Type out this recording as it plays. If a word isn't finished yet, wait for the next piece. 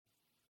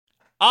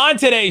On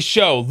today's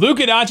show,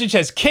 Luka Doncic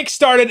has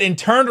kickstarted and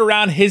turned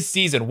around his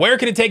season. Where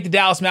can it take the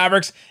Dallas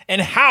Mavericks, and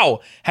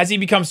how has he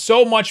become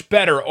so much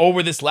better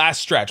over this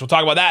last stretch? We'll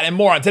talk about that and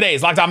more on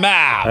today's Locked On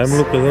Mavs. I'm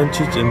Luka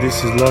Doncic, and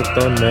this is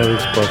Locked On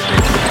Mavericks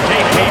podcast.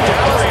 Hey,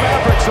 Dallas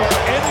Mavericks are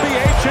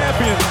NBA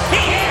champions. He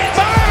hit it!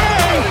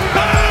 Bang!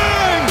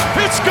 Bang!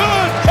 It's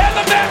good!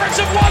 And the Mavericks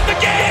have won the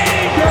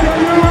game!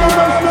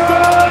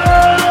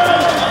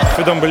 If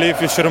you don't believe,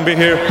 you shouldn't be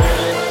here.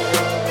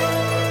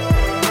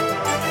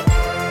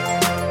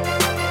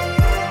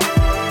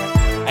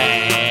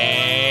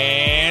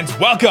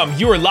 Welcome.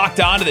 You are locked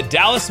on to the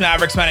Dallas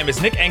Mavericks. My name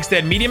is Nick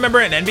Angstead, media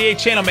member and NBA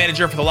channel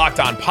manager for the Locked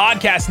On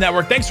Podcast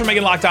Network. Thanks for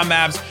making Locked On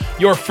Mavs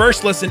your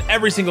first listen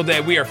every single day.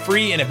 We are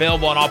free and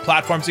available on all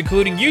platforms,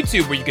 including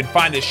YouTube, where you can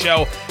find this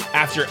show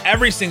after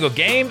every single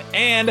game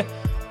and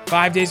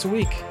 5 days a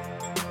week.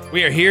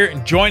 We are here,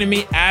 and joining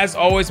me, as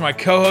always, my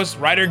co-host,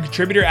 writer, and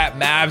contributor at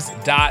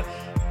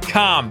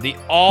Mavs.com, the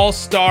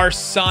all-star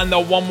son, the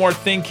one more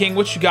thing king.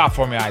 What you got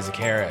for me, Isaac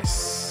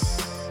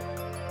Harris?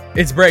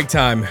 It's break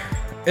time.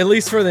 At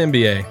least for the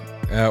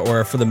NBA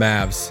or for the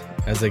Mavs,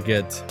 as they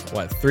get,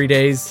 3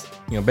 days?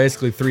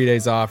 Basically 3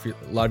 days off. A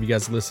lot of you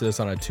guys listen to this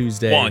on a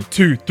Tuesday. 1,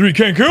 2, 3,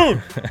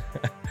 Cancun.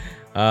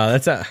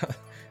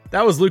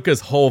 That was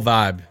Luka's whole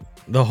vibe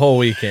the whole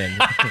weekend.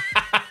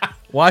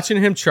 Watching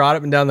him trot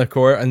up and down the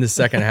court in the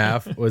second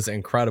half was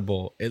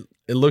incredible. It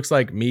looks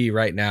like me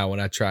right now when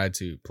I tried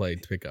to play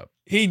pickup.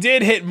 He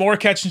did hit more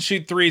catch and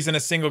shoot threes in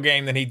a single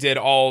game than he did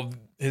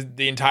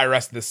the entire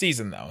rest of the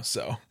season, though.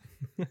 So.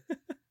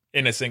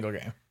 In a single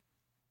game.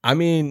 I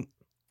mean,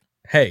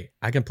 hey,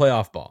 I can play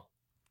off ball.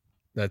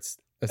 That's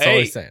all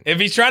he's saying. If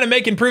he's trying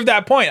to improve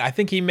that point, I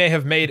think he may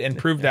have made and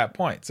proved that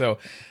point. So,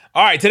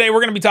 all right, today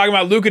we're going to be talking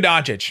about Luka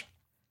Doncic.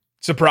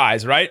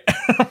 Surprise, right?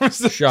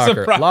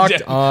 Shocker.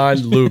 Locked on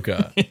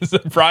Luka.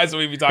 Surprise that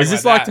we'd be talking about. Is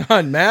this locked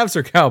on Mavs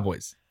or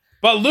Cowboys?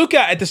 But Luka,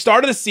 at the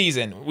start of the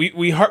season,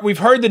 we've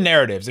heard the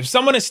narratives. If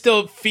someone is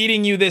still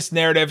feeding you this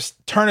narrative,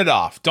 turn it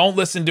off. Don't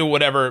listen to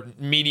whatever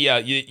media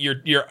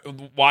you're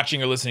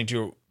watching or listening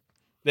to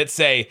that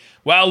say,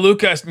 well,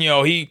 Luka,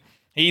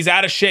 he's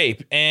out of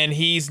shape and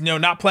he's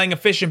not playing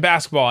efficient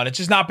basketball and it's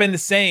just not been the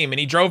same and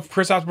he drove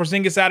Kristaps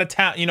Porzingis out of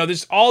town.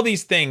 There's all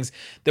these things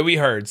that we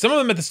heard. Some of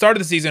them at the start of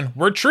the season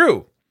were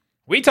true.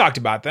 We talked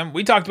about them.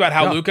 We talked about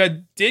how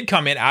Luka did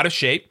come in out of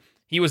shape.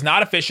 He was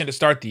not efficient to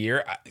start the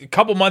year. A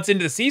couple months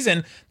into the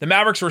season, the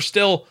Mavericks were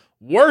still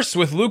worse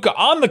with Luka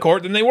on the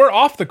court than they were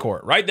off the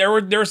court, right? There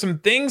were some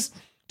things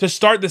to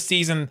start the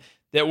season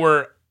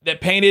that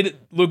painted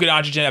Luka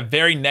Doncic in a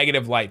very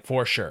negative light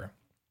for sure.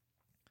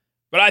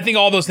 But I think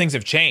all those things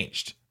have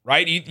changed,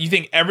 right? You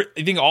think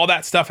all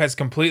that stuff has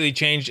completely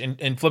changed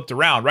and flipped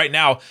around. Right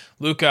now,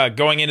 Luka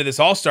going into this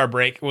All-Star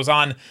break was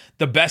on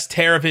the best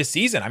tear of his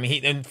season. I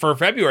mean, for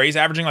February, he's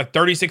averaging like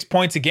 36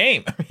 points a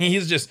game. I mean,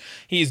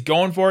 he's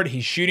going for it.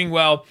 He's shooting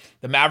well.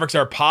 The Mavericks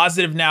are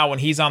positive now when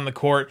he's on the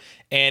court,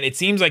 and it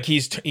seems like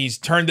he's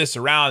turned this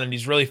around and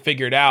he's really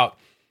figured out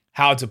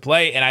how to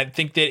play. And I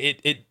think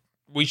that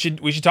we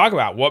should talk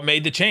about what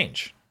made the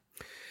change.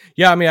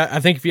 Yeah, I mean, I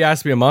think if you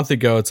asked me a month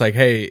ago, it's like,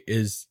 hey,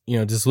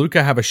 does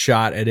Luka have a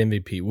shot at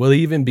MVP? Will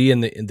he even be in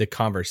the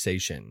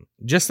conversation?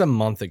 Just a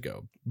month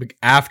ago,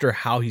 after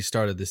how he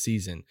started the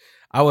season,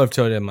 I would have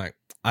told him, like,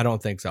 I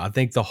don't think so. I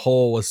think the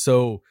hole was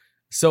so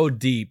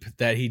deep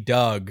that he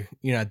dug,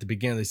 at the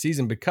beginning of the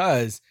season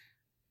because,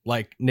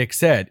 like Nick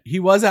said, he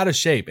was out of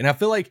shape. And I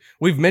feel like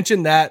we've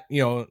mentioned that,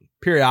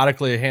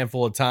 periodically a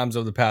handful of times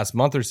over the past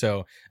month or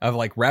so of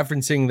like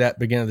referencing that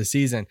beginning of the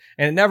season,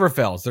 and it never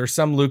fails. There's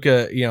some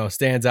Luka,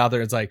 stands out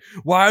there. It's like,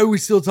 why are we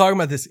still talking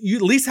about this? You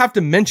at least have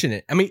to mention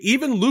it. I mean,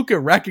 even Luka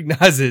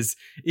recognizes,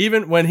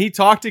 even when he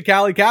talked to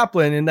Callie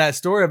Kaplan in that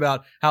story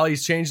about how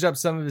he's changed up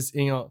some of his,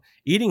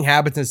 eating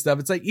habits and stuff.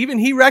 It's like, even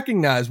he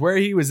recognized where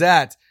he was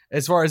at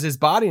as far as his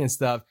body and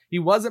stuff. He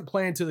wasn't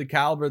playing to the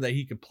caliber that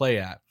he could play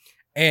at.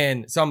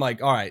 And so I'm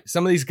like, all right,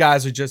 some of these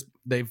guys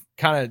they've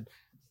kind of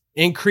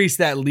increase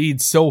that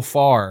lead so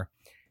far.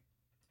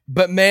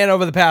 But man,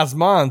 over the past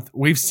month,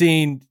 we've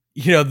seen,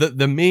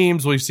 the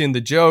memes, we've seen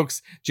the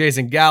jokes.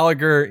 Jason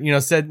Gallagher,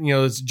 said,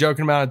 was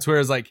joking about on Twitter,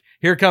 is like,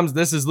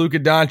 this is Luka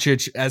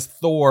Doncic as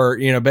Thor,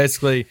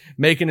 basically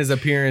making his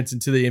appearance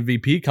into the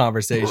MVP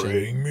conversation.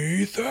 Bring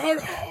me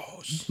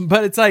Thanos.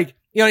 But it's like,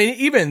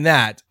 even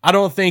that, I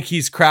don't think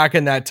he's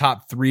cracking that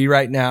top three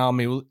right now. I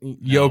mean,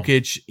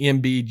 Jokic,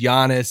 Embiid,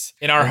 Giannis.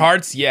 In our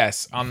hearts,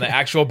 yes. On the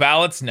actual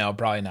ballots, no,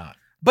 probably not.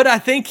 But I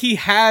think he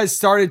has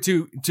started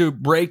to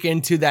break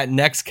into that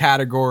next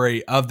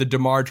category of the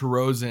DeMar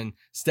DeRozan,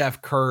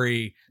 Steph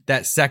Curry,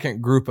 that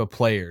second group of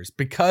players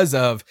because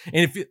of,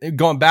 and if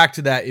going back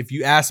to that, if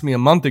you asked me a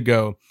month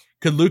ago,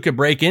 could Luka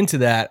break into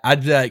that?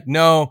 I'd be like,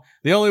 no,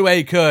 the only way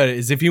he could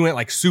is if he went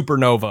like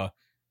supernova,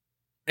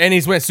 and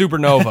he's went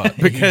supernova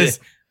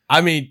because I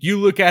mean, you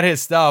look at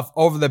his stuff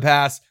over the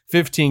past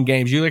 15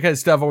 games. You look at his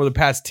stuff over the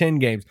past 10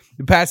 games.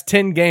 The past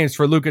 10 games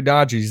for Luka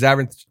Doncic, he's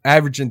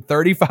averaging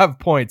 35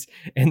 points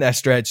in that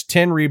stretch,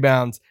 10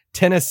 rebounds,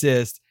 10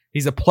 assists.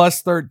 He's a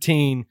plus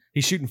 13.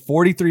 He's shooting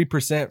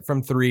 43%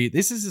 from three.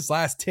 This is his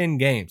last 10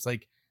 games.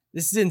 Like,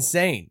 This is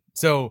insane.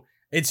 So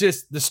it's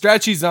just the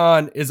stretch he's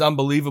on is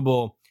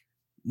unbelievable.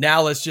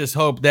 Now let's just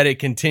hope that it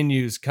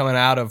continues coming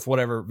out of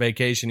whatever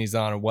vacation he's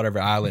on or whatever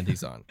island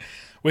he's on.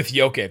 With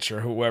Jokic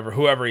or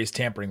whoever he's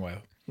tampering with.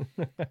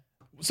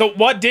 So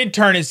what did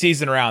turn his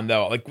season around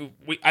though? Like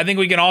I think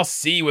we can all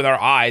see with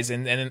our eyes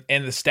and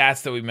the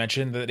stats that we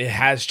mentioned that it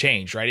has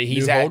changed, right?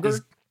 He's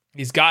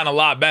gotten a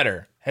lot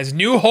better. Has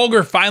new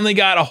Holger finally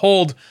got a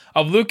hold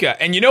of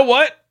Luka? And you know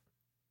what?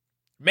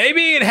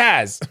 Maybe it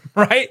has,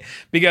 right?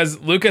 Because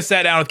Luka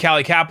sat down with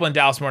Callie Kaplan,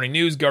 Dallas Morning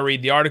News. Go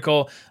read the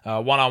article,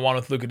 one-on-one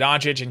with Luka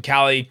Doncic. And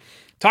Callie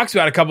talks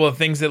about a couple of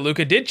things that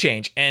Luka did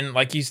change. And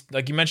like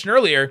you mentioned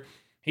earlier,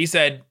 he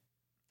said,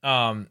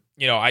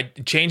 I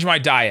changed my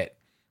diet,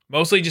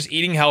 mostly just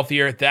eating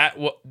healthier.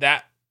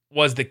 That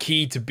was the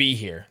key to be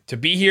here. To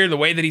be here the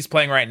way that he's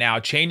playing right now,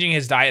 changing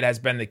his diet has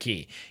been the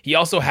key. He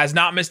also has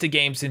not missed a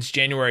game since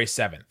January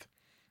 7th.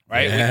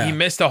 Right? Yeah. He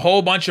missed a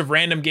whole bunch of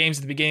random games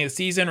at the beginning of the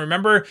season.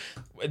 Remember,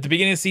 at the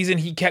beginning of the season,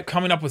 he kept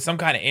coming up with some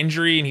kind of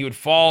injury and he would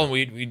fall and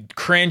we'd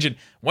cringe. And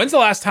when's the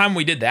last time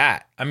we did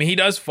that? I mean, he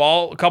does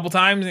fall a couple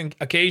times and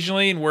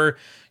occasionally, and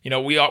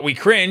we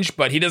cringe,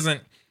 but he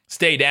doesn't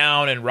stay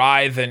down and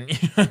writhe and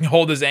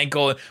hold his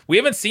ankle. We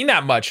haven't seen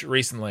that much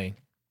recently.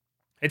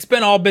 It's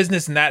been all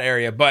business in that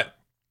area, but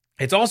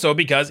it's also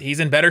because he's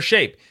in better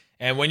shape.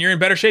 And when you're in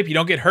better shape, you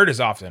don't get hurt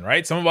as often,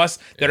 right? Some of us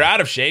that are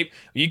out of shape,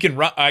 you can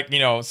run,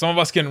 some of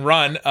us can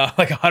run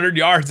like 100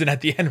 yards and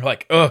at the end we're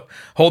like,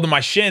 holding my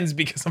shins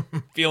because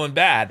I'm feeling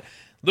bad.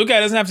 Luka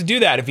doesn't have to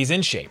do that if he's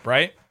in shape,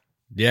 right?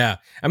 Yeah.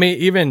 I mean,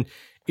 even,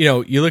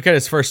 you look at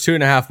his first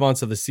 2.5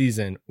 months of the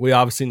season, we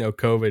obviously know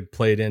COVID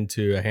played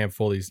into a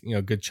handful of these,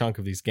 good chunk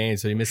of these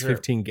games. So he missed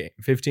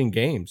 15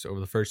 games over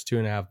the first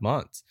 2.5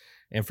 months.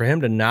 And for him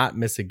to not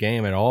miss a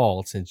game at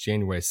all since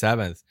January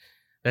 7th,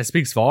 that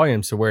speaks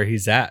volumes to where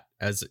he's at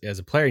as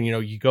a player. And,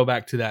 you go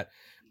back to that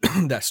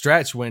that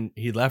stretch when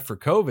he left for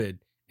COVID.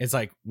 It's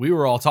like we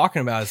were all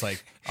talking about. It's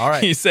like, all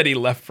right. He said he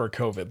left for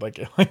COVID.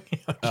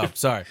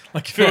 Sorry.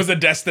 Like if it was a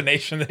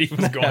destination that he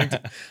was going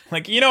to.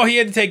 Like, he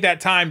had to take that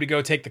time to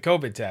go take the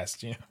COVID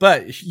test.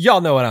 But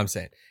y'all know what I'm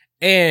saying.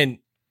 And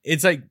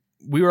it's like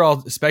we were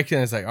all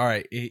speculating. It's like, all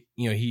right,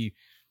 he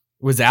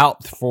was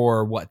out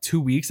for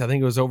 2 weeks? I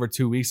think it was over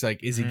 2 weeks.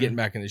 Like, is he getting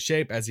back into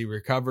shape as he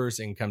recovers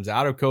and comes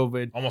out of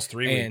COVID? Almost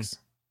 3 weeks.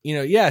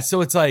 Yeah.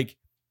 So it's like,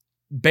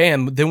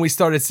 bam. Then we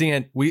started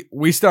seeing,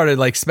 we started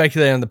like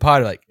speculating on the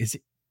pod, like,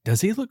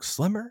 does he look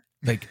slimmer?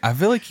 Like, I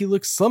feel like he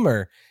looks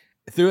slimmer.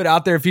 Threw it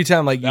out there a few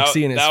times, like you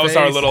see in his face.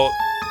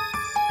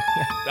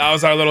 That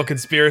was our little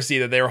conspiracy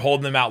that they were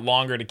holding him out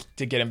longer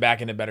to get him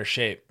back into better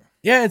shape.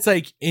 Yeah. It's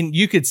like, and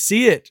you could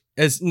see it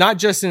as not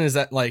just in his,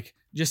 like,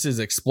 just his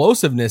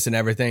explosiveness and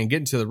everything,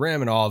 getting to the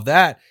rim and all of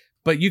that.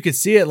 But you could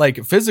see it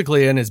like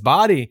physically in his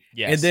body.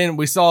 Yes. And then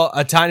we saw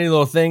a tiny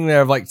little thing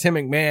there of like Tim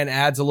McMahon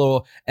adds a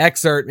little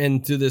excerpt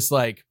into this,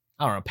 like,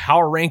 I don't know,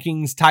 power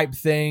rankings type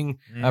thing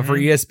for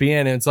ESPN.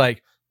 And it's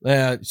like,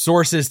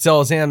 sources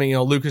tells him,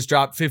 Luka's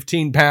dropped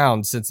 15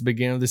 pounds since the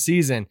beginning of the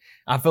season.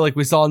 I feel like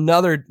we saw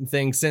another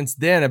thing since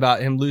then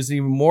about him losing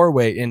even more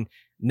weight. And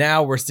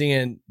now we're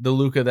seeing the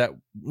Luka that,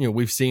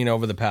 we've seen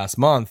over the past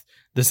month.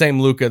 The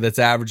same Luka that's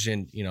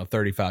averaging,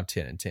 35,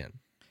 10, and 10.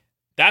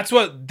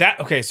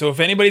 Okay, so if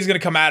anybody's going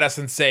to come at us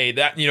and say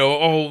that,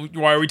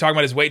 why are we talking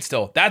about his weight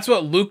still? That's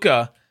what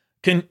Luka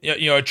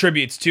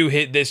attributes to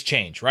this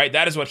change, right?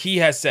 That is what he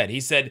has said. He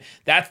said,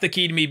 that's the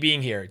key to me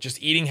being here, just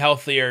eating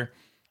healthier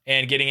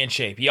and getting in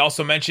shape. He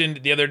also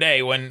mentioned the other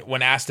day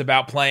when asked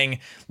about playing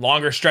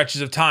longer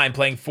stretches of time,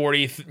 playing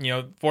 40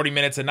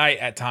 minutes a night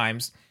at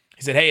times,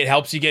 he said, hey, it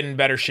helps you get in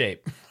better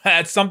shape.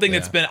 That's something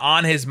that's been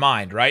on his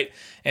mind, right?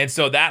 And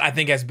so that, I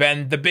think, has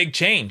been the big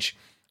change.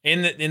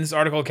 In this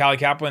article Callie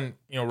Kaplan,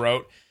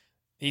 wrote,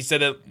 he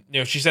said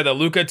that, she said that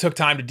Luka took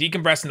time to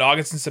decompress in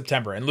August and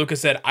September. And Luka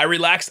said, I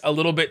relaxed a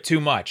little bit too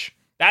much.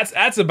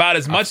 That's about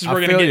as much as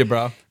we're going to get.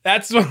 Bro.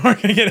 That's what we're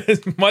going to get,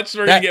 as much as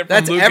we're going to get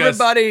from Luka. That's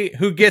everybody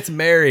who gets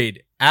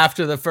married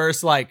after the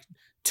first,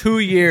 2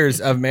 years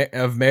of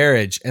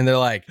marriage. And they're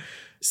like,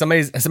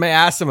 somebody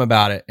asked them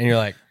about it. And you're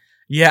like,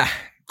 yeah,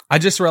 I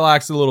just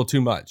relaxed a little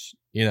too much,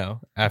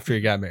 after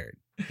you got married.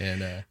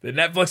 And the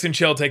Netflix and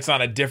chill takes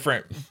on a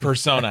different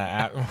persona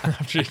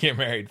after you get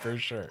married, for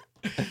sure.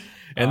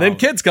 And then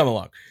kids come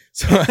along.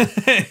 So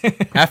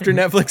after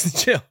Netflix and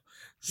chill.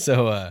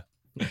 So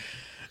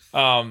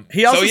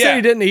he also said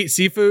he didn't eat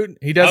seafood.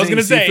 He doesn't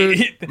eat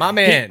seafood. My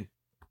man.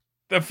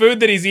 The food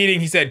that he's eating,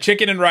 he said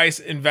chicken and rice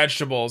and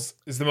vegetables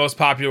is the most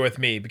popular with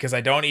me because I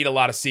don't eat a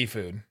lot of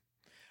seafood.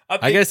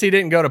 I guess he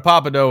didn't go to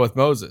Papado with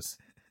Moses.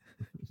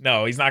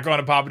 No, he's not going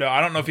to Papado.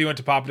 I don't know if he went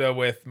to Papado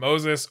with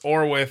Moses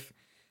or with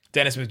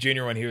Dennis Smith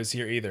Jr. when he was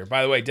here either.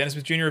 By the way, Dennis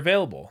Smith Jr.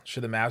 available.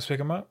 Should the Mavs pick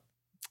him up?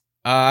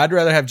 I'd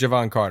rather have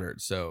Javon Carter.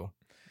 So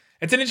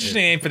it's an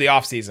interesting name for the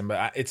offseason,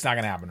 but it's not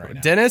going to happen right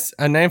now. Dennis,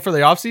 a name for the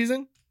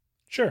offseason?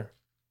 Sure.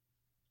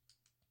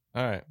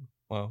 All right.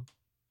 Well,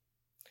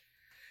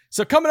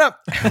 So coming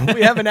up,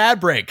 we have an ad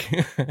break.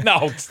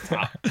 No,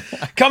 stop.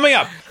 Coming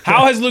up,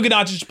 how has Luka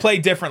Doncic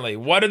played differently?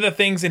 What are the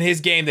things in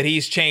his game that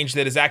he's changed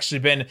that has actually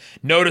been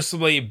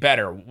noticeably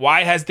better?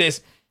 Why has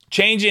this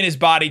change in his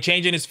body,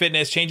 change in his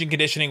fitness, change in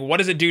conditioning, what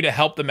does it do to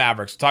help the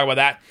Mavericks? We'll talk about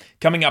that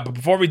coming up. But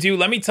before we do,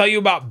 let me tell you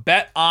about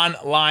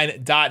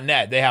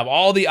betonline.net. They have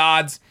all the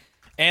odds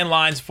and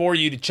lines for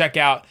you to check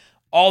out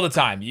all the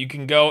time. You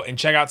can go and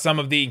check out some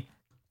of the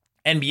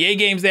NBA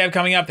games they have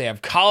coming up. They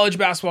have college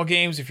basketball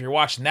games. If you're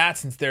watching that,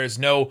 since there is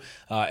no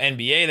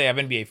NBA, they have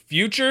NBA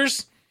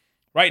futures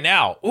right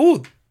now.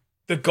 Ooh,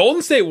 the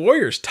Golden State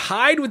Warriors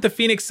tied with the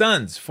Phoenix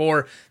Suns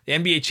for the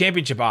NBA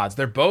championship odds.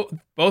 They're both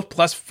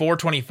plus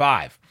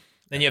 425.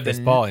 Then you have this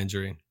ball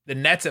injury. The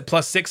Nets at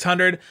plus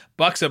 600,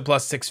 Bucks at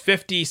plus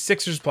 650,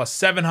 Sixers plus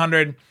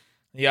 700.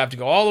 You have to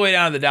go all the way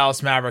down to the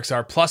Dallas Mavericks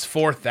are plus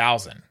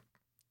 4,000.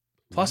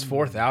 Plus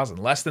 4,000.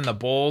 Less than the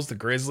Bulls, the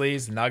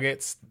Grizzlies, the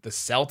Nuggets, the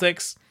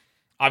Celtics.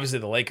 Obviously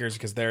the Lakers,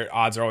 because their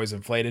odds are always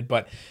inflated.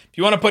 But if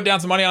you want to put down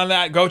some money on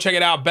that, go check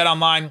it out. Bet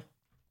Online,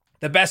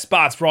 the best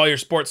spots for all your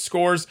sports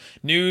scores,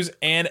 news,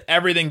 and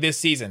everything this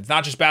season. It's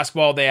not just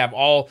basketball. They have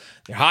all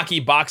their hockey,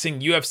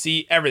 boxing,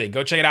 UFC, everything.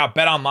 Go check it out.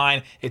 Bet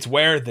Online. It's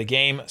where the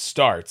game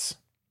starts.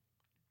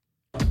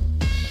 All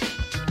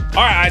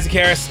right, Isaac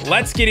Harris,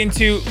 let's get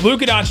into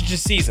Luka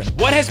Doncic's season.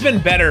 What has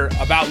been better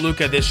about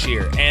Luka this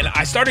year? And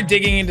I started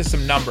digging into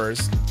some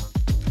numbers,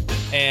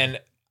 and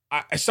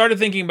I started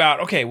thinking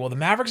about, okay, well, the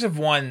Mavericks have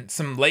won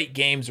some late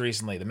games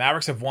recently. The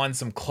Mavericks have won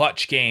some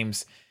clutch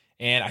games,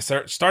 and I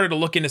started to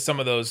look into some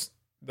of those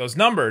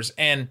numbers,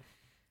 and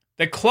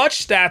the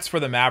clutch stats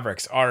for the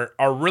Mavericks are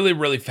really,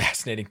 really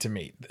fascinating to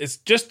me. It's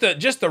just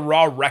the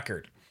raw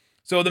record.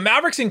 So the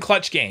Mavericks in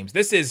clutch games,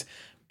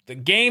 the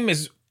game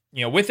is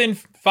within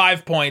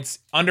 5 points,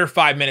 under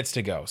 5 minutes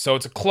to go. So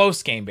it's a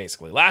close game,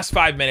 basically. Last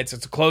 5 minutes,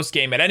 it's a close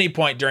game. At any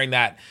point during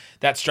that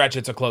stretch,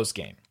 it's a close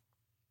game.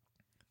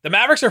 The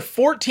Mavericks are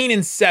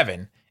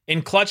 14-7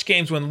 in clutch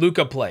games when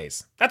Luka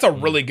plays. That's a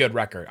really good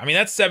record. I mean,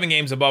 that's 7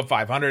 games above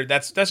 500.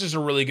 That's just a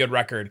really good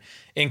record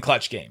in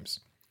clutch games.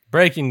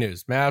 Breaking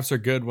news. Mavs are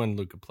good when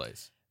Luka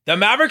plays. The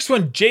Mavericks,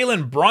 when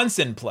Jalen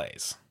Brunson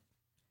plays,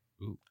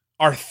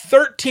 are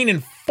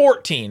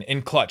 13-14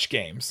 in clutch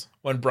games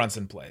when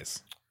Brunson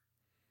plays.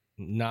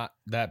 Not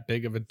that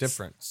big of a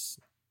difference.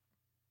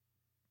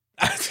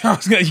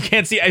 You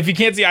can't see, if you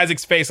can't see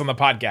Isaac's face on the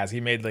podcast,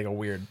 he made a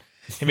weird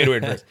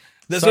face.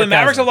 So the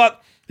Mavericks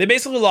they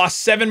basically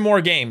lost 7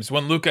 more games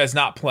when Luka is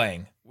not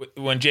playing,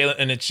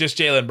 and it's just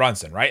Jalen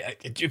Brunson, right?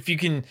 If you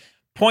can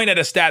point at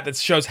a stat that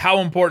shows how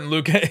important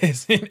Luka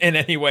is in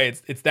any way,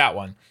 it's that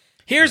one.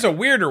 Here's a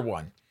weirder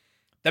one.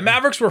 The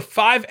Mavericks were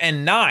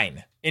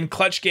 5-9 in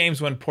clutch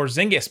games when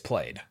Porzingis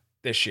played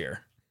this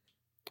year.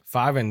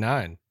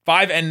 5-9.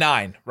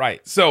 5-9,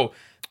 right. So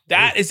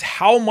that is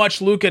how much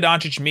Luka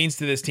Doncic means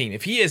to this team.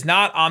 If he is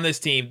not on this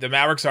team, the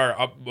Mavericks are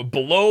a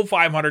below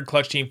 500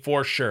 clutch team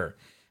for sure.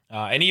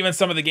 And even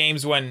some of the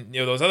games when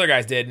those other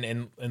guys did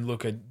and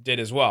Luka did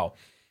as well.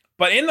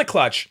 But in the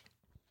clutch,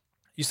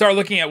 you start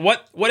looking at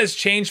what has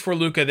changed for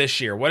Luka this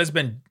year. What has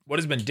been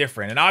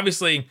different? And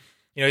obviously,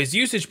 his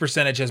usage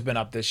percentage has been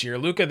up this year.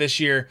 Luka this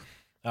year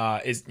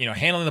is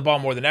handling the ball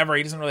more than ever.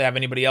 He doesn't really have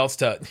anybody else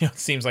to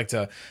seems like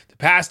to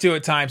pass to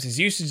at times. His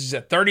usage is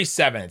at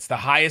 37. It's the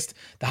highest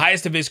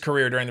of his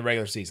career during the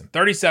regular season.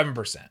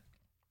 37%.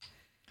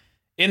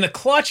 In the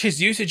clutch, his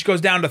usage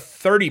goes down to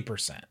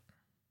 30%.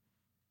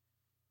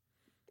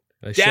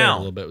 I shared a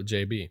little bit with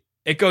JB.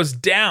 It goes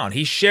down.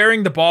 He's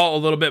sharing the ball a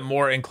little bit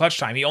more in clutch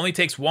time. He only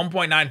takes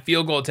 1.9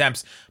 field goal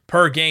attempts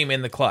per game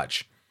in the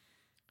clutch.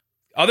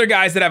 Other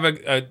guys that have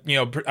a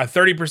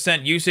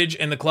 30% usage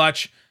in the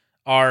clutch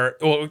are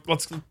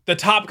the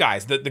top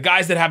guys, the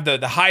guys that have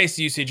the highest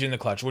usage in the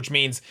clutch, which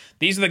means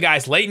these are the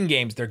guys late in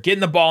games. They're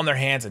getting the ball in their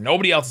hands and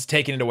nobody else is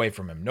taking it away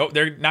from him. No,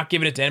 they're not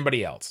giving it to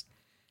anybody else.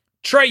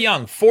 Trae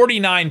Young,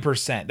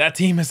 49%. That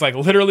team is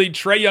literally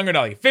Trae Young or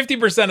nothing.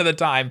 50% of the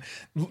time,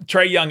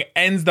 Trae Young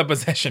ends the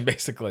possession,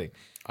 basically.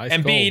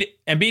 Embiid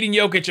and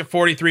Jokic at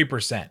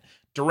 43%.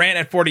 Durant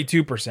at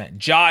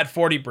 42%. Ja at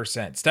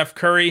 40%. Steph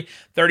Curry,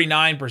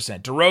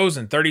 39%.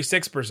 DeRozan,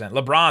 36%.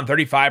 LeBron,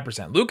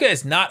 35%. Luka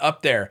is not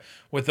up there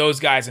with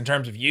those guys in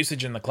terms of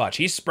usage in the clutch.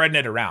 He's spreading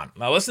it around.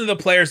 Now listen to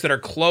the players that are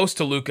close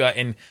to Luka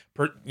in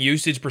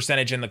usage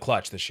percentage in the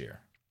clutch this year.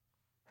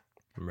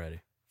 I'm ready.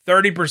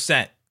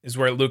 30%. Is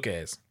where Luka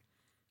is.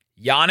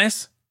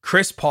 Giannis,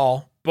 Chris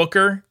Paul,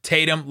 Booker,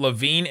 Tatum,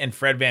 LaVine, and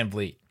Fred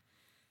VanVleet.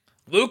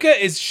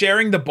 Luka is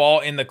sharing the ball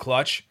in the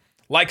clutch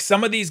like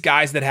some of these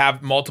guys that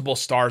have multiple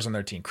stars on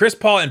their team. Chris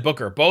Paul and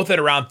Booker, both at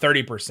around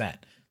 30%.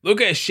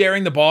 Luka is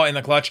sharing the ball in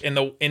the clutch in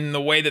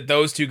the way that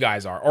those two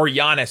guys are. Or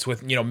Giannis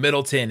with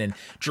Middleton and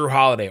Drew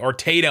Holiday. Or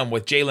Tatum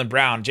with Jaylen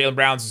Brown. Jaylen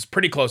Brown's is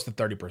pretty close to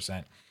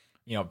 30%.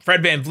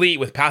 Fred VanVleet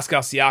with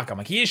Pascal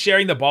Siakam. He is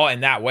sharing the ball in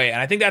that way. And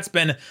I think that's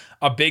been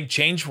a big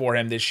change for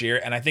him this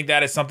year. And I think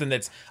that is something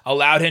that's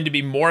allowed him to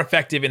be more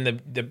effective in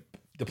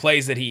the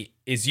plays that he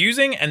is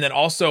using. And then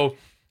also,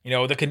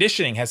 the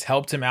conditioning has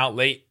helped him out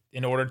late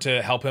in order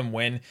to help him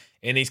win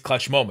in these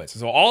clutch moments.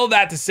 So all of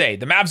that to say,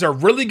 the Mavs are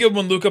really good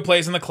when Luka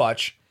plays in the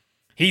clutch.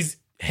 He's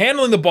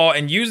handling the ball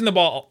and using the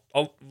ball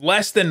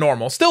less than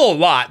normal. Still a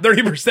lot.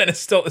 30%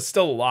 is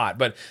still a lot,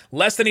 but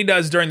less than he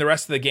does during the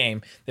rest of the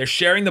game. They're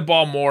sharing the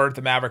ball more,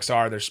 the Mavericks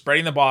are. They're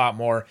spreading the ball out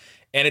more,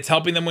 and it's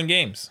helping them win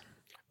games.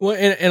 Well,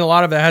 and a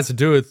lot of it has to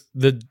do with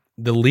the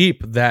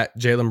leap that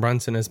Jalen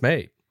Brunson has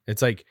made.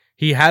 It's like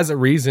he has a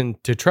reason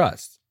to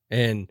trust.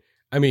 And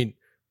I mean,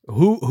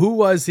 who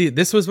was he?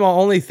 This was my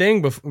only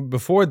thing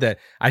before that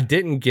I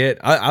didn't get.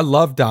 I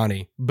love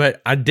Donnie,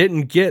 but I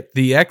didn't get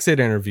the exit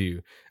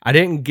interview. I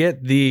didn't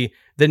get the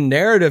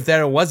narrative that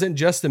it wasn't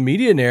just the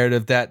media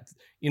narrative that,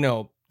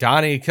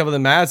 Donnie, Kevin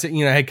the Mavs,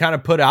 had kind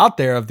of put out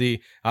there of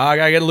the, I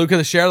got to get Luka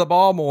to share the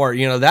ball more,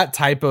 that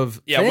type of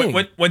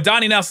thing. When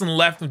Donnie Nelson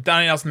left,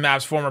 Donnie Nelson,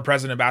 Mavs former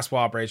president of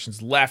basketball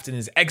operations, left in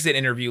his exit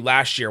interview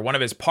last year, one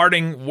of his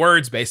parting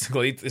words,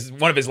 basically,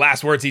 one of his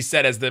last words he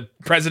said as the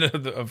president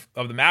of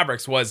the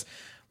Mavericks was,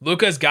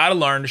 Luka's got to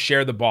learn to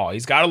share the ball.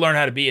 He's got to learn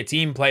how to be a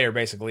team player,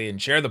 basically,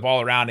 and share the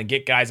ball around and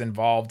get guys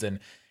involved. And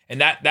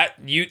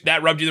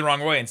that rubbed you the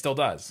wrong way and still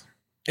does.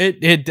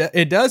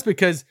 It does,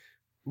 because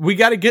we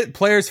got to get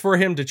players for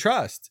him to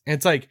trust. And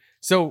it's like,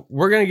 so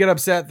we're going to get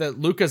upset that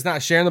Luka's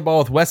not sharing the ball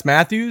with Wes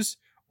Matthews,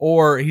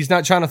 or he's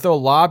not trying to throw a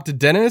lob to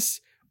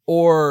Dennis,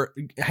 or,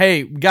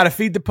 hey, we got to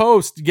feed the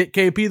post, get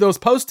KP those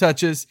post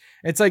touches.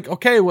 It's like,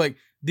 okay, like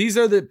these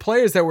are the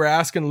players that we're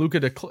asking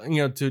Luka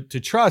to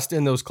trust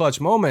in those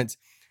clutch moments.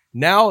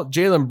 Now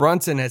Jalen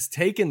Brunson has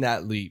taken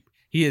that leap.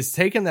 He has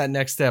taken that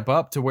next step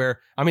up to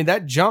where,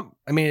 that jump,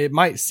 it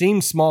might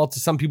seem small to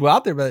some people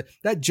out there, but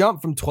that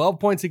jump from 12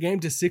 points a game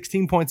to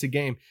 16 points a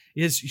game,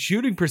 his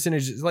shooting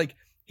percentage is like,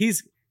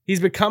 he's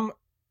become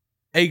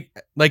a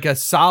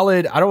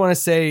solid, I don't want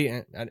to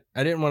say,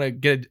 I didn't want to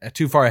get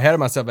too far ahead of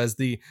myself as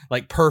the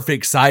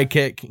perfect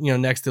sidekick,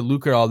 next to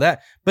Luka and all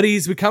that, but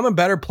he's become a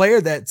better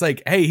player that's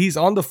like, hey, he's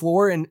on the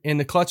floor in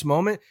the clutch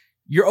moment.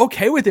 You're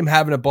okay with him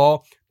having a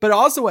ball, but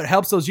also what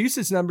helps those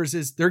usage numbers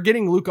is they're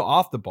getting Luka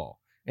off the ball.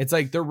 It's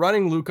like they're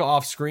running Luka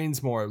off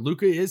screens more.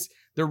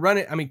 They're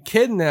running,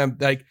 kidding them.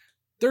 Like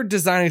they're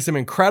designing some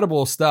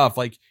incredible stuff.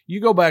 Like you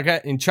go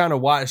back and trying to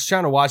watch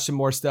some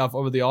more stuff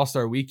over the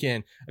All-Star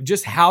weekend of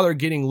just how they're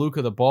getting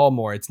Luka the ball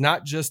more. It's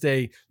not just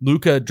a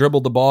Luka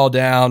dribbled the ball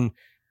down.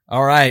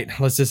 All right,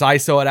 let's just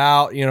ISO it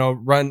out,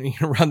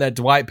 run that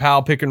Dwight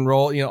Powell pick and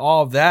roll,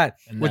 all of that,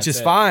 which is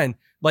fine.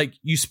 Like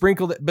you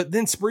sprinkle it, but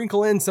then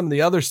sprinkle in some of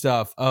the other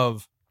stuff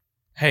of,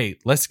 hey,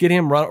 let's get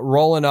him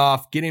rolling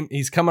off. Get him.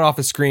 He's coming off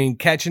a screen,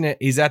 catching it.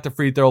 He's at the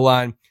free throw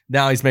line.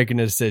 Now he's making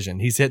a decision.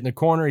 He's hitting the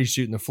corner. He's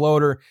shooting the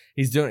floater.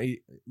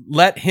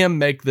 Let him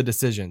make the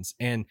decisions.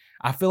 And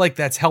I feel like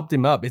that's helped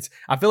him up.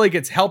 I feel like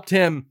it's helped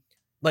him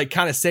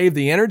kind of save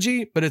the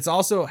energy, but it's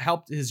also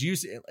helped his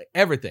use,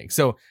 everything.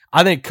 So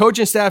I think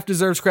coaching staff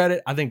deserves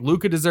credit. I think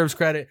Luka deserves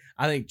credit.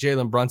 I think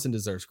Jalen Brunson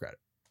deserves credit.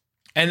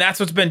 And that's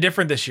what's been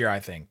different this year, I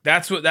think.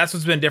 That's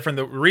what's been different.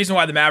 The reason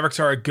why the Mavericks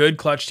are a good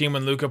clutch team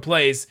when Luka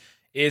plays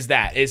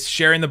is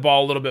sharing the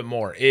ball a little bit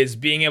more, is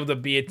being able to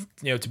be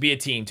a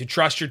team, to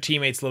trust your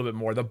teammates a little bit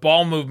more. The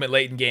ball movement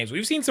late in games.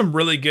 We've seen some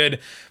really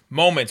good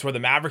moments where the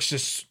Mavericks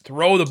just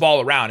throw the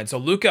ball around. And so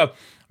Luka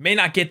may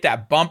not get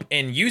that bump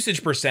in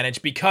usage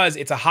percentage because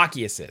it's a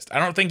hockey assist. I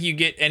don't think you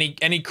get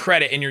any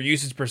credit in your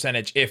usage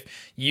percentage if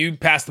you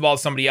pass the ball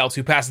to somebody else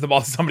who passes the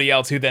ball to somebody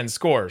else who then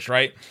scores,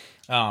 right?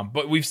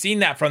 But we've seen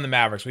that from the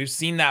Mavericks. We've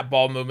seen that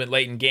ball movement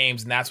late in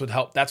games, and that's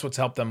what's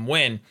helped them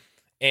win.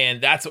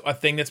 And that's a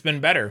thing that's been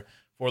better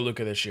for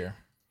Luka this year.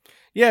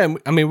 Yeah,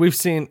 we've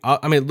seen,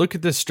 look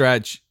at this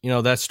stretch,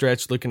 that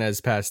stretch looking at his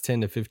past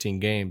 10 to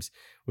 15 games.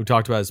 We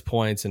talked about his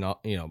points and,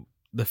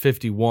 the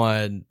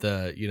 51,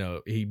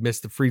 he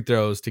missed the free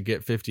throws to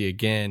get 50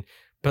 again.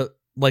 But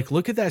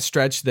look at that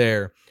stretch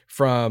there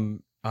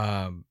from,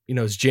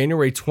 it's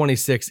January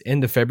 26th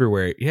into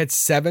February. He had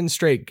 7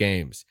 straight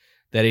games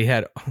that he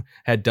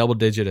had double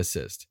digit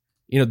assists.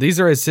 These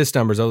are assist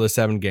numbers over the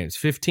 7 games,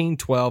 15,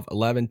 12,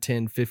 11,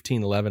 10,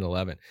 15, 11,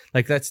 11.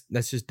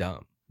 That's just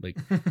dumb.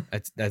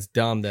 That's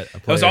dumb. That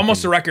it was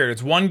almost a record.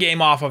 It's 1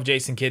 game off of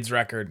Jason Kidd's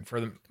record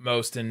for the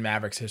most in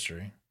Mavericks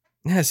history.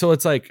 Yeah. So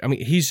it's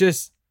he's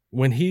just,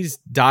 when he's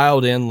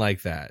dialed in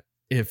like that,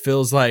 it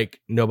feels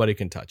like nobody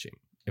can touch him.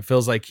 It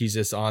feels like he's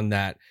just on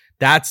that.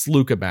 That's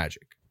Luka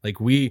magic.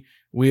 We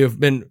have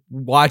been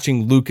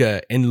watching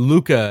Luka, and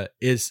Luka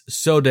is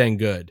so dang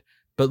good,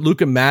 but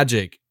Luka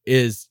magic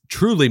is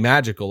truly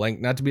magical.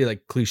 Not to be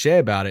cliche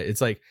about it.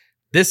 It's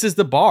this is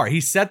the bar. He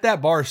set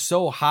that bar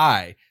so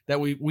high that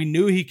we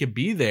knew he could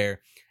be there.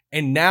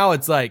 And now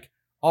it's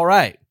all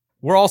right,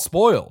 we're all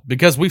spoiled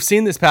because we've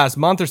seen this past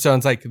month or so.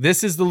 And it's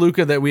this is the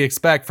Luka that we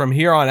expect from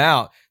here on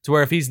out, to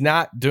where if he's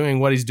not doing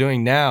what he's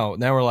doing now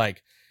we're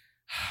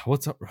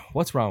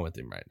what's wrong with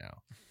him right now?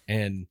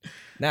 And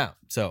now,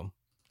 so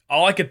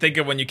all I could think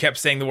of when you kept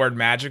saying the word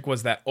magic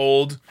was that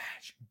old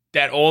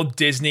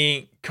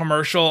Disney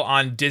commercial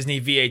on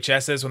Disney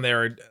VHSs when they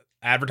were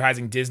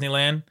advertising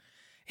Disneyland.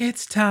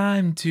 It's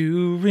time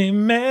to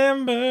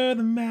remember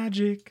the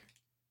magic.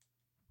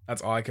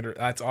 That's all I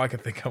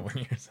could think of when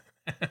you were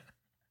saying that.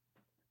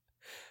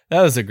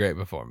 That was a great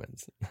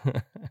performance.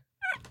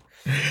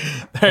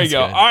 There you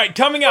go. All right,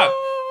 coming up.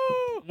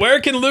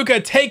 Where can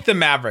Luka take the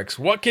Mavericks?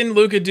 What can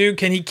Luka do?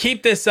 Can he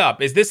keep this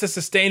up? Is this a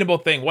sustainable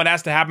thing? What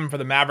has to happen for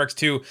the Mavericks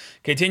to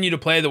continue to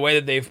play the way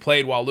that they've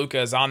played while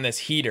Luka is on this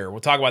heater?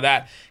 We'll talk about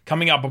that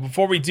coming up. But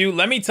before we do,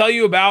 let me tell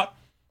you about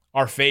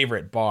our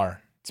favorite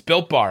bar. It's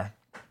Built Bar.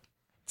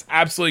 It's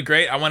absolutely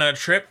great. I went on a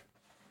trip.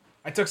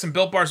 I took some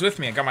Built Bars with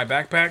me. I got my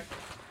backpack.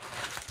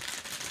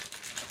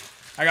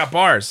 I got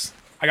bars.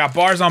 I got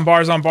bars on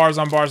bars on bars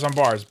on bars on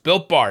bars.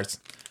 Built Bars.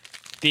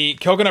 The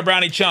coconut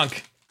brownie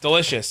chunk.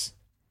 Delicious.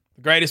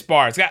 The greatest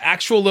bar. It's got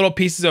actual little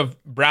pieces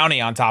of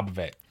brownie on top of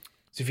it.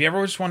 So if you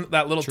ever just want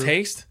that little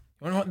taste,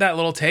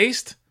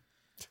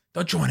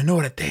 don't you want to know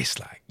what it tastes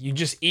like? You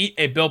just eat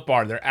a Built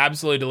Bar. They're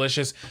absolutely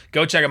delicious.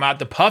 Go check them out.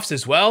 The puffs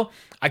as well.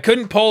 I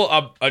couldn't pull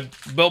a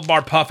Built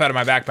Bar puff out of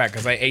my backpack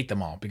because I ate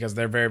them all because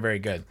they're very, very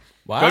good.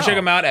 Wow. Go check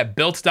them out at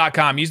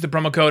built.com. Use the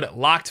promo code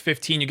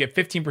LOCKED15. You get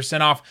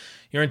 15% off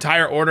your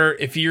entire order.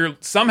 If you're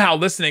somehow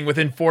listening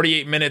within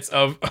 48 minutes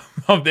of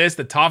this,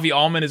 the toffee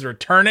almond is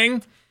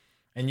returning,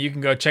 and you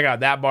can go check out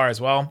that bar as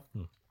well.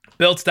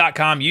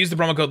 Built.com. Use the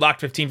promo code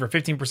LOCKED15 for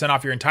 15%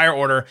 off your entire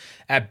order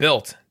at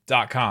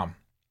built.com.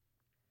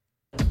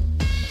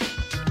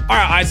 All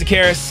right, Isaac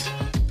Harris.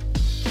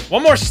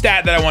 One more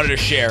stat that I wanted to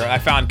share I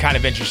found kind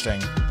of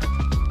interesting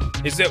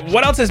is that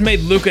what else has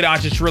made Luka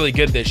Doncic really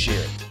good this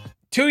year?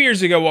 2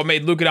 years ago, what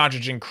made Luka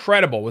Doncic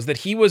incredible was that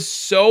he was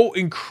so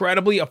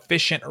incredibly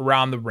efficient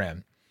around the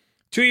rim.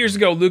 2 years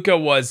ago, Luka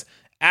was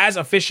as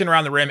efficient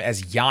around the rim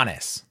as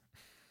Giannis,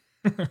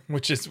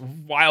 which is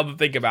wild to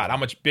think about how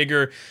much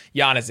bigger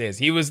Giannis is.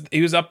 He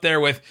was up there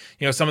with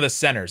some of the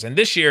centers, and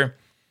this year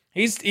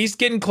he's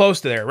getting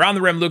close to there. Around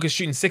the rim, Luka's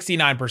shooting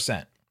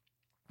 69%,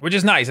 which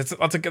is nice. That's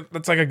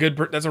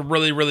a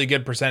really, really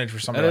good percentage for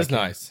something. That is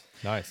nice.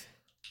 Nice.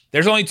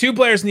 There's only two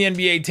players in the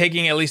NBA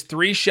taking at least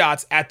 3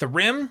 shots at the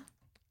rim,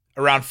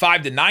 around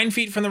 5 to 9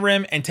 feet from the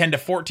rim and 10 to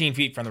 14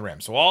 feet from the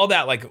rim. So all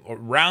that like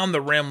around the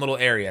rim little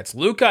area. It's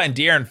Luka and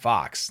De'Aaron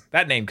Fox.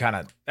 That name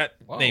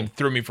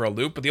threw me for a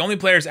loop, but the only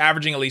players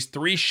averaging at least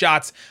 3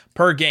 shots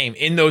per game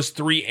in those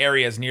 3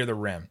 areas near the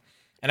rim.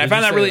 And I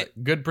found that really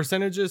good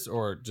percentages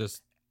or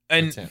just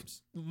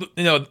attempts.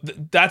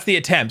 That's the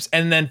attempts.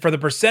 And then for the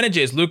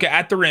percentages, Luka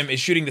at the rim is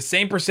shooting the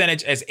same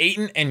percentage as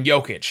Ayton and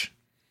Jokic.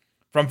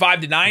 From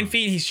 5 to 9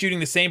 feet, he's shooting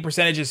the same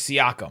percentage as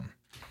Siakam.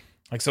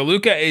 So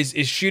Luka is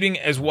shooting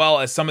as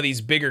well as some of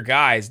these bigger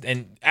guys,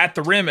 and at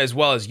the rim as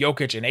well as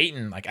Jokic and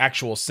Ayton, like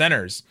actual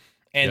centers.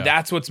 And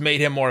that's what's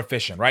made him more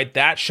efficient, right?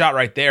 That shot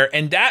right there.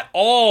 And that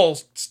all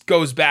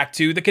goes back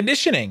to the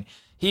conditioning.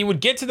 He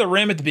would get to the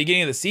rim at the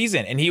beginning of the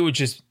season, and he would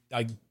just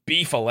like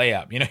beef a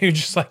layup. He would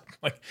just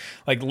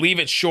like leave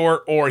it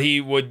short, or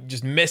he would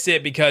just miss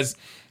it because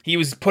he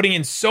was putting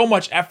in so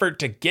much effort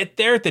to get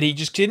there that he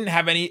just didn't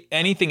have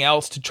anything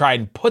else to try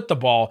and put the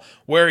ball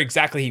where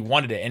exactly he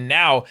wanted it. And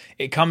now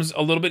it comes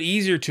a little bit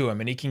easier to him,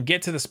 and he can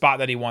get to the spot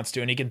that he wants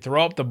to, and he can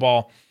throw up the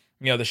ball,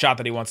 the shot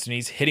that he wants to. And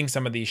he's hitting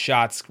some of these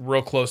shots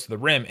real close to the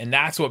rim, and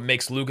that's what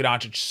makes Luka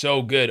Doncic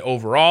so good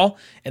overall,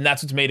 and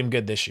that's what's made him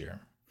good this year.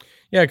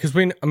 Yeah, because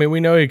we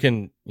know he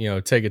can,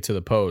 take it to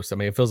the post.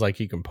 It feels like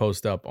he can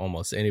post up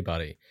almost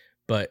anybody.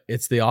 But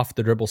it's the off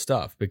the dribble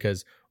stuff,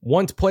 because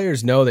once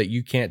players know that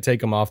you can't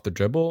take them off the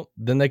dribble,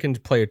 then they can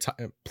play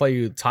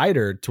you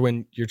tighter to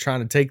when you're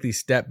trying to take these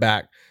step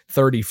back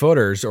 30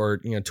 footers or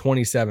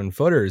 27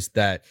 footers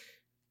that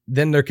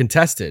then they're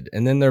contested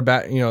and then they're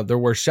back, they're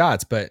worse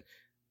shots. But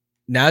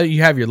now that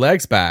you have your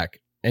legs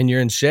back and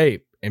you're in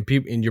shape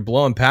and you're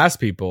blowing past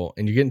people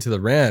and you're getting to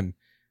the rim,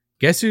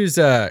 guess who's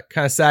kind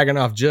of sagging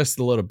off just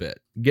a little bit,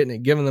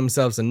 giving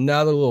themselves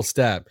another little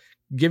step,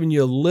 giving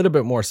you a little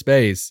bit more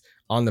space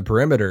on the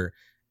perimeter.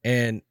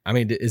 And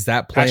is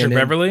that playing Patrick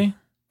Beverley?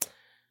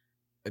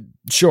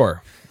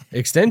 Sure.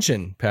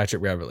 Extension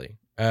Patrick Beverley.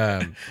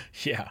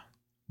 Yeah.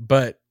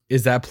 But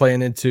is that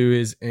playing into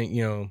his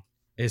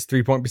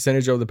 3-point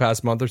percentage over the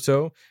past month or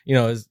so?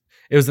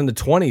 It was in the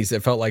 20s.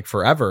 It felt like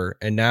forever.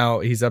 And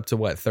now he's up to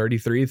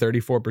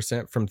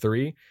 34% from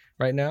 3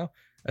 right now.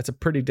 That's a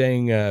pretty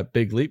dang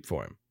big leap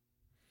for him.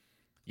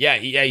 Yeah.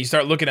 You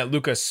start looking at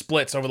Luka's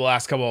splits over the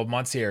last couple of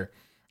months here.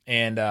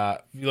 And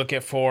you look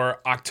at for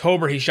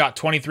October, he shot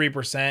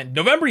 23%.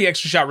 November, he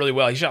actually shot really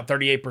well. He shot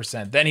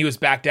 38%. Then he was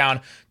back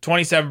down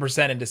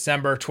 27% in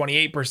December,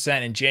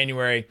 28% in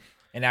January,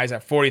 and now he's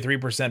at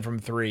 43% from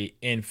 3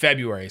 in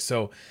February.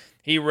 So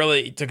he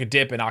really took a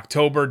dip in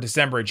October,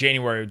 December,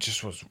 January. It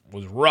just was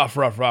rough,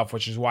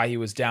 which is why he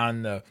was down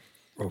in the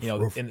the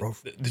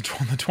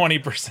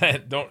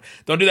 20%. Don't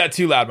do that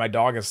too loud. My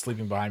dog is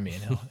sleeping behind me,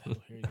 and here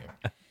you go.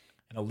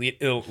 And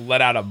it'll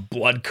let out a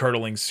blood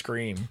curdling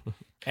scream.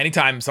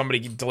 Anytime somebody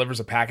delivers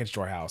a package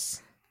to our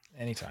house,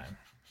 anytime,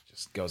 it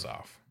just goes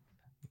off.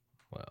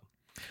 Well,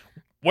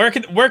 where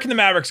can the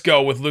Mavericks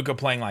go with Luka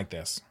playing like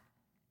this?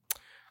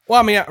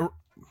 Well,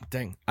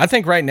 I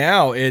think right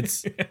now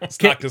it's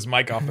knocked his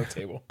mic off the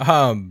table.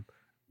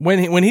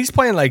 When he's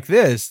playing like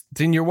this,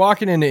 then you're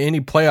walking into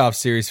any playoff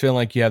series feeling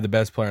like you have the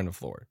best player on the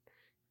floor,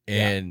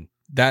 and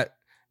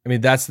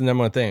that's the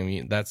number one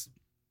thing. That's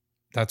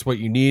That's what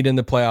you need in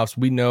the playoffs.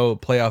 We know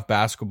playoff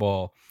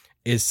basketball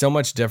is so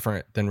much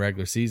different than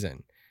regular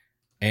season.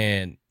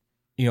 And,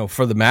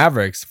 for the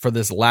Mavericks, for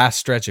this last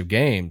stretch of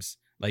games,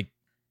 like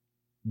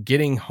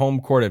getting home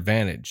court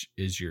advantage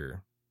is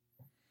your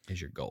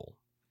goal.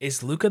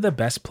 Is Luka the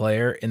best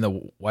player in the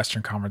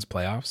Western Conference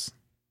playoffs?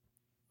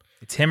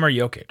 It's him or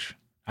Jokic.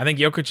 I think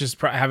Jokic is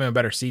having a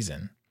better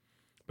season.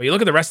 But you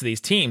look at the rest of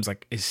these teams,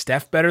 like, is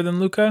Steph better than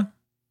Luka?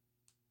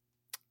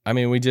 I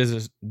mean, we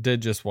did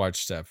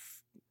watch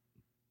Steph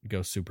go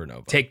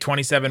supernova. Take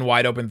 27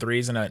 wide open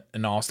threes in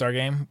an All-Star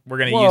game. We're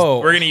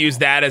gonna use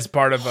that as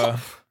part of a.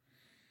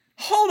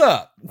 Hold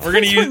up,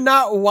 Those were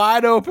not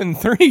wide open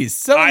threes.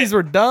 Some of these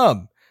were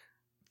dumb.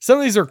 Some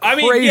of these are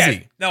crazy. Yeah.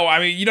 No,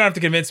 you don't have to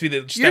convince me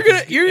that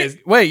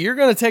you're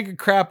gonna take a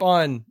crap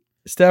on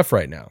Steph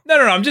right now. No.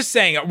 I'm just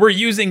saying we're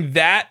using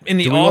that in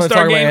the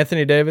All-Star game about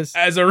Anthony Davis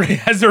as a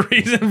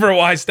reason for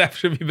why Steph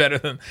should be better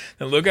than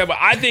Luka. But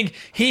I think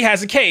he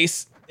has a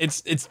case.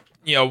 It's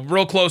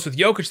real close with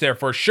Jokic there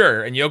for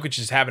sure, and Jokic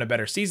is having a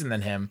better season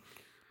than him.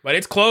 But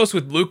it's close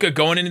with Luka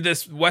going into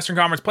this Western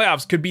Conference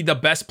playoffs, could be the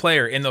best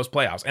player in those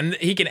playoffs. And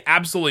he can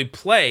absolutely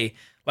play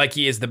like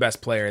he is the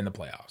best player in the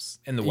playoffs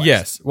in the West.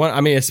 Yes.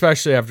 Well,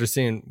 especially after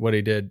seeing what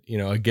he did,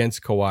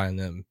 against Kawhi and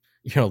them,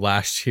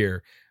 last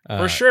year.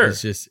 For sure.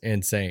 It's just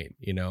insane,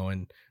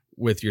 and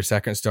with your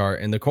second star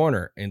in the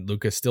corner, and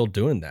Luka's still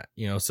doing that,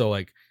 so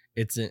like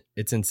it's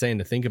insane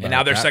to think about. And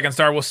now their second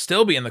star will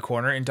still be in the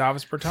corner in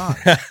Davis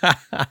Bertans.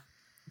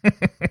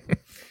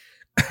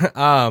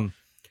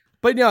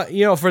 But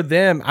for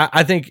them,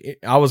 I think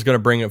I was going to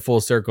bring it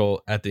full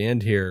circle at the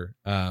end here.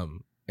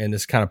 And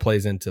this kind of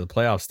plays into the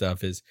playoff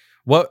stuff is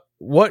what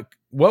would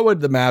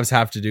the Mavs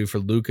have to do for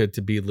Luka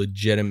to be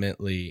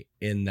legitimately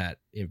in that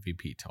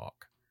MVP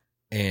talk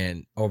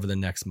and over the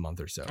next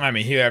month or so?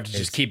 He would have to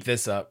just keep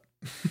this up.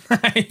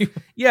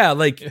 Yeah.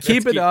 Like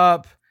keep it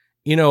up,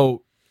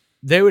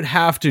 they would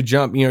have to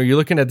jump, you're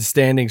looking at the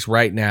standings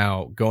right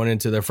now going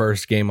into their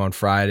first game on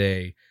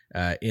Friday,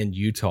 in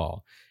Utah.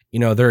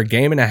 They're a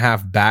game and a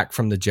half back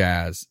from the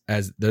Jazz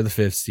as they're the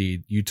 5th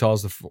seed.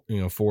 Utah's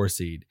the 4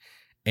 seed.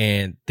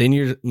 And then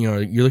you're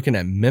looking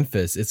at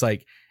Memphis. It's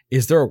like,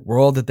 is there a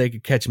world that they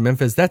could catch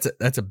Memphis? That's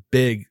a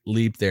big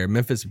leap there.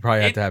 Memphis would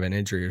probably have to have an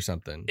injury or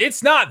something.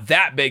 It's not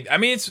that big.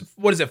 It's,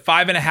 what is it,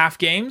 5.5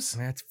 games?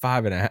 That's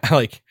 5.5.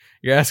 Like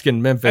you're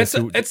asking Memphis.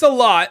 It's a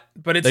lot,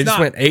 but it's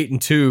not. They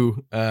just went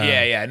 8-2.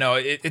 Yeah. No,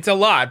 it's a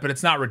lot, but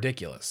it's not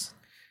ridiculous.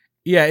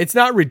 Yeah, it's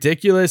not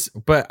ridiculous,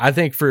 but I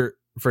think for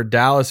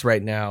Dallas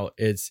right now,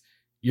 it's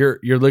you're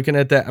looking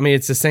at that.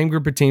 It's the same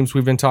group of teams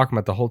we've been talking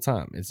about the whole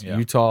time. It's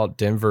Utah,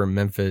 Denver,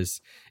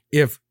 Memphis.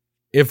 If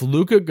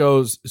Luka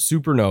goes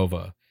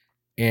supernova,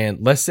 and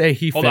let's say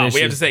he Hold finishes, on,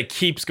 we have to say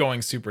keeps going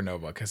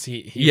supernova because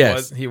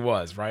he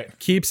was right.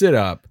 Keeps it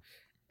up,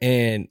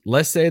 and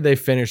let's say they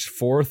finish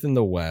 4th in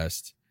the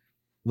West.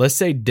 Let's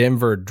say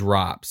Denver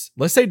drops.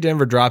 Let's say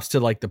Denver drops to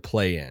like the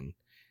play-in,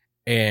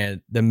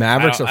 and the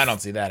Mavericks. I don't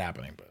see that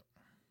happening, but.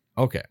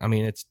 Okay,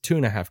 it's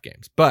 2.5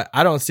 games, but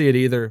I don't see it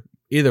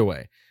either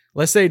way.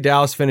 Let's say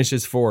Dallas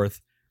finishes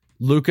 4th.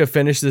 Luka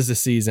finishes the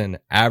season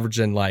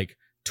averaging like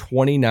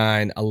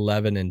 29,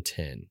 11, and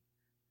 10.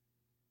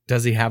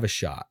 Does he have a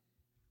shot?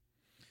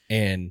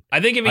 And I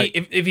think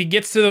if he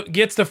gets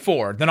to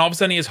 4, then all of a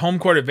sudden he has home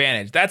court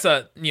advantage. That's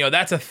a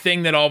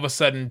thing that all of a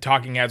sudden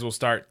talking heads will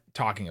start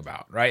talking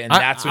about, right? And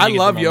that's when I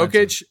love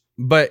Jokic,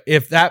 but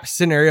if that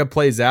scenario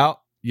plays out,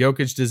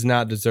 Jokic does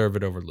not deserve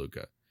it over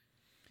Luka.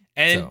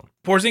 And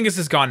Porzingis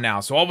is gone now,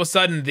 so all of a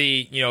sudden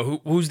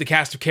who's the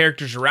cast of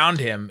characters around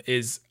him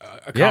is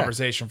a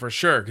conversation for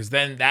sure. Because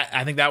then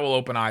I think that will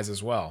open eyes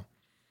as well.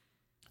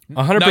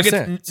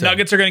 100%.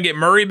 Nuggets are going to get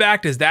Murray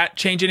back. Does that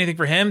change anything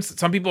for him?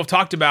 Some people have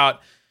talked about,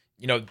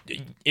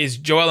 is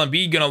Joel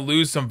Embiid going to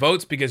lose some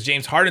votes because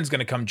James Harden's going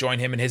to come join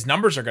him and his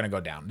numbers are going to go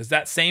down? Does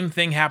that same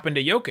thing happen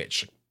to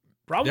Jokic?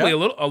 Probably a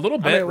little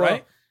bit,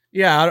 right?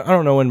 Yeah, I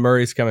don't know when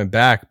Murray's coming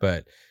back,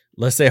 but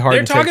let's say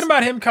Harden. They're talking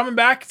about him coming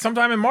back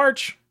sometime in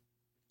March.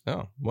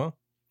 Oh, well.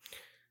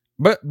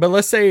 But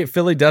let's say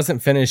Philly doesn't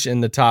finish in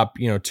the top,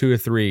 2 or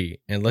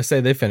 3, and let's say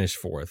they finish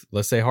 4th.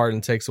 Let's say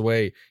Harden takes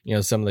away,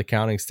 some of the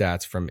counting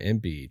stats from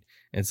Embiid.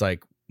 And it's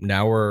like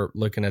now we're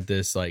looking at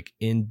this like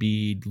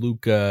Embiid,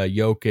 Luka,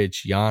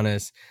 Jokic,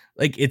 Giannis.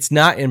 Like it's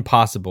not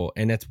impossible,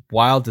 and it's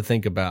wild to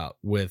think about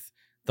with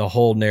the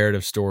whole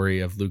narrative story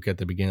of Luka at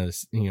the beginning of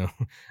this,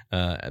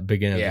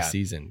 beginning of the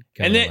season,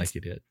 kind of like he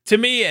did. To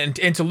me and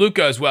to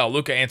Luka as well.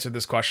 Luka answered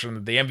this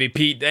question. The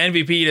MVP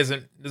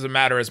doesn't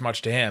matter as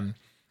much to him.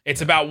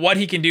 It's about what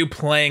he can do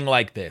playing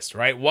like this,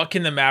 right? What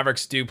can the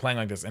Mavericks do playing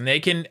like this? And they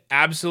can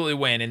absolutely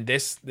win in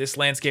this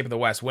landscape of the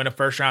West, win a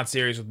first round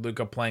series with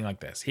Luka playing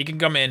like this. He can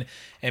come in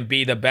and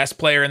be the best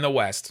player in the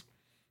West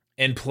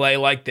and play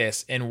like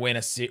this and win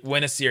a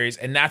series.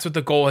 And that's what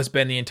the goal has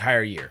been the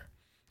entire year.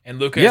 And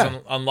Luka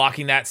is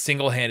unlocking that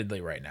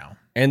single-handedly right now.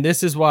 And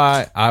this is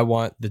why I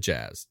want the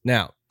Jazz.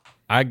 Now,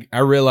 I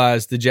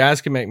realize the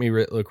Jazz can make me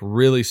look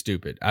really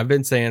stupid. I've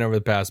been saying over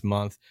the past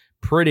month,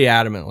 pretty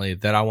adamantly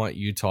that I want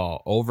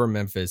Utah over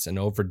Memphis and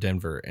over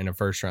Denver in a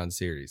first round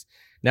series.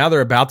 Now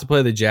they're about to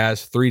play the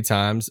Jazz 3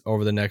 times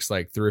over the next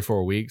like 3 or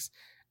 4 weeks.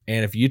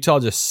 And if Utah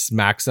just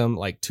smacks them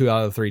like 2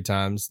 out of 3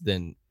 times,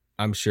 then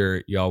I'm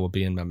sure y'all will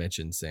be in my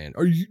mentions saying,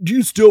 do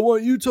you still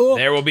want Utah?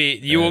 There will be,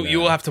 you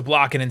will have to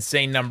block an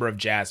insane number of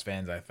Jazz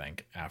fans, I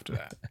think, after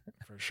that.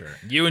 For sure.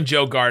 You and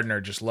Joe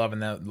Gardner just loving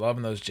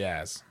those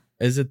Jazz.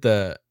 Is it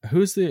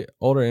who's the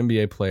older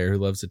NBA player who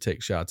loves to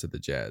take shots at the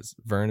Jazz?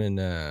 Vernon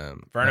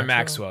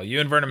Maxwell.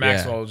 You and Vernon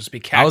Maxwell will just be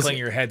cackling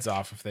your heads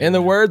off if they. In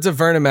the words of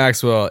Vernon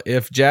Maxwell,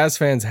 if Jazz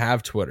fans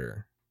have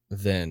Twitter,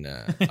 then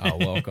I'll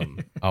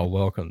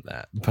welcome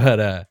that.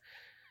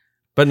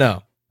 But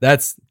no,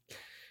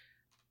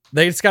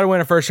 they just got to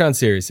win a first round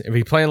series. If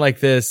he's playing like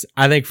this,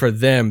 I think for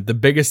them, the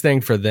biggest thing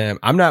for them,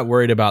 I'm not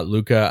worried about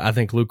Luka. I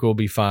think Luka will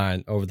be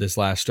fine over this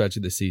last stretch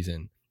of the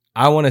season.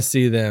 I want to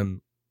see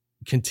them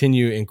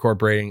continue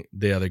incorporating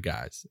the other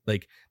guys.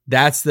 Like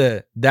that's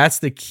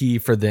the key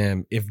for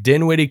them. If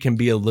Dinwiddie can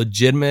be a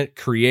legitimate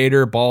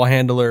creator, ball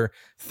handler,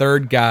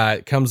 third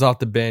guy, comes off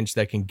the bench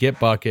that can get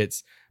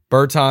buckets,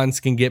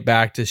 Bertans can get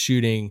back to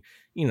shooting,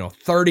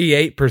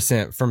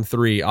 38% from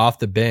 3 off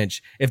the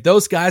bench. If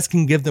those guys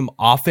can give them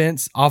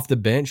offense off the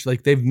bench,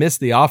 like they've missed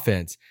the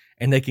offense,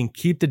 and they can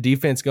keep the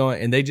defense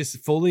going, and they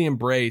just fully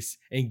embrace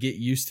and get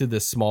used to the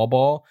small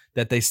ball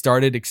that they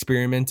started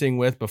experimenting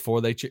with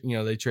before they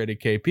traded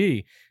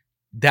KP.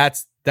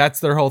 That's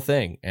their whole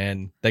thing.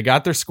 And they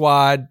got their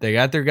squad, they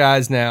got their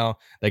guys now,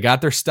 they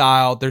got their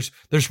style. There's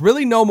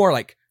really no more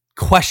like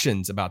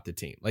questions about the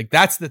team. Like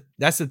that's the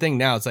thing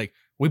now. It's like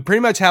we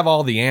pretty much have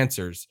all the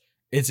answers.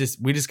 It's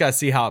just we just got to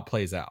see how it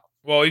plays out.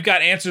 Well, we've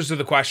got answers to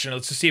the question.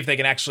 Let's just see if they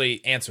can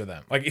actually answer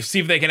them. Like see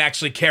if they can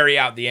actually carry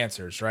out the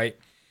answers, right?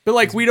 But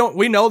like we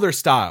know their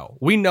style.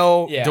 We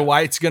know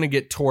Dwight's going to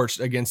get torched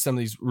against some of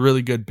these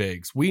really good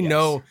bigs. We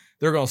know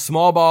they're going to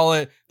small ball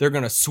it. They're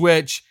going to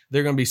switch.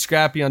 They're going to be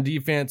scrappy on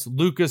defense.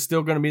 Luka's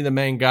still going to be the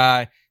main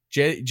guy.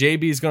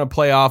 JB is going to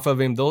play off of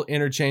him. They'll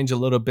interchange a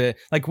little bit.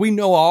 Like we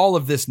know all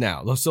of this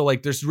now. So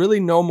like there's really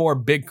no more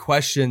big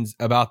questions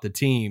about the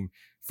team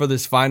for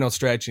this final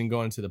stretch and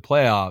going into the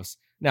playoffs.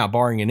 Now,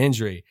 barring an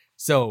injury.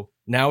 So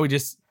now we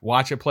just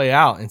watch it play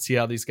out and see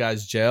how these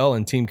guys gel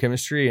and team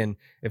chemistry and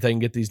if they can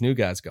get these new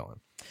guys going.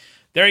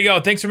 There you go.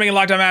 Thanks for making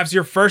Locked On Mavs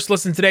your first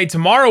listen today.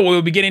 Tomorrow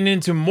we'll be getting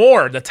into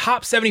more. The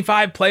top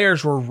 75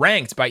 players were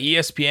ranked by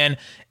ESPN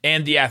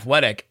and The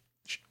Athletic.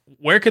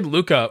 Where could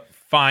Luka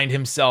find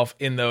himself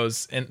in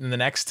those in the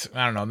next,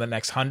 I don't know, the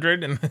next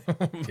 100 and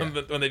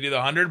when they do the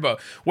 100? But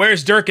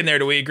where's Dirk in there?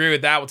 Do we agree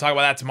with that? We'll talk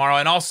about that tomorrow.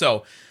 And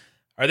also,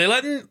 are they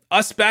letting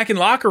us back in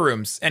locker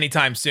rooms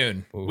anytime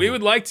soon? Ooh. We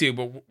would like to,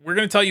 but we're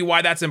going to tell you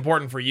why that's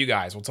important for you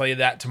guys. We'll tell you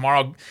that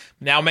tomorrow.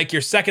 Now make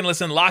your second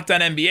listen Locked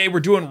On NBA. We're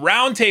doing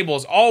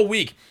roundtables all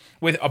week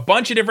with a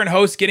bunch of different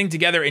hosts getting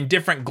together in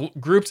different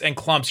groups and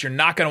clumps. You're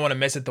not going to want to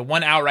miss it. The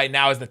one out right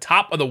now is the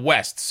top of the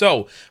West.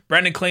 So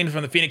Brendan Clean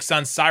from the Phoenix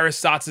Suns, Cyrus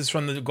Satsas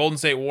from the Golden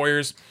State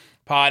Warriors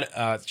pod,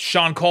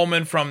 Sean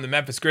Coleman from the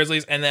Memphis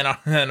Grizzlies, and then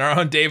our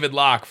own David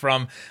Locke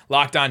from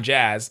Locked On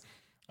Jazz.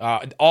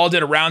 All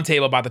did a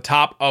roundtable about the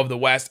top of the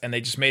West, and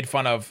they just made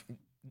fun of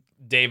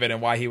David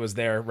and why he was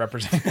there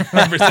representing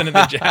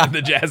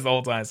the Jazz the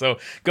whole time. So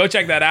go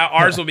check that out.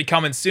 Ours will be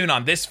coming soon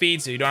on this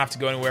feed, so you don't have to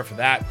go anywhere for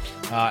that.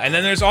 And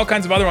then there's all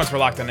kinds of other ones for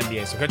Locked On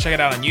NBA. So go check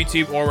it out on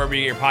YouTube or wherever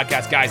you get your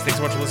podcast. Guys, thanks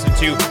so much for listening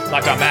to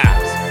Locked On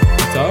Mavs.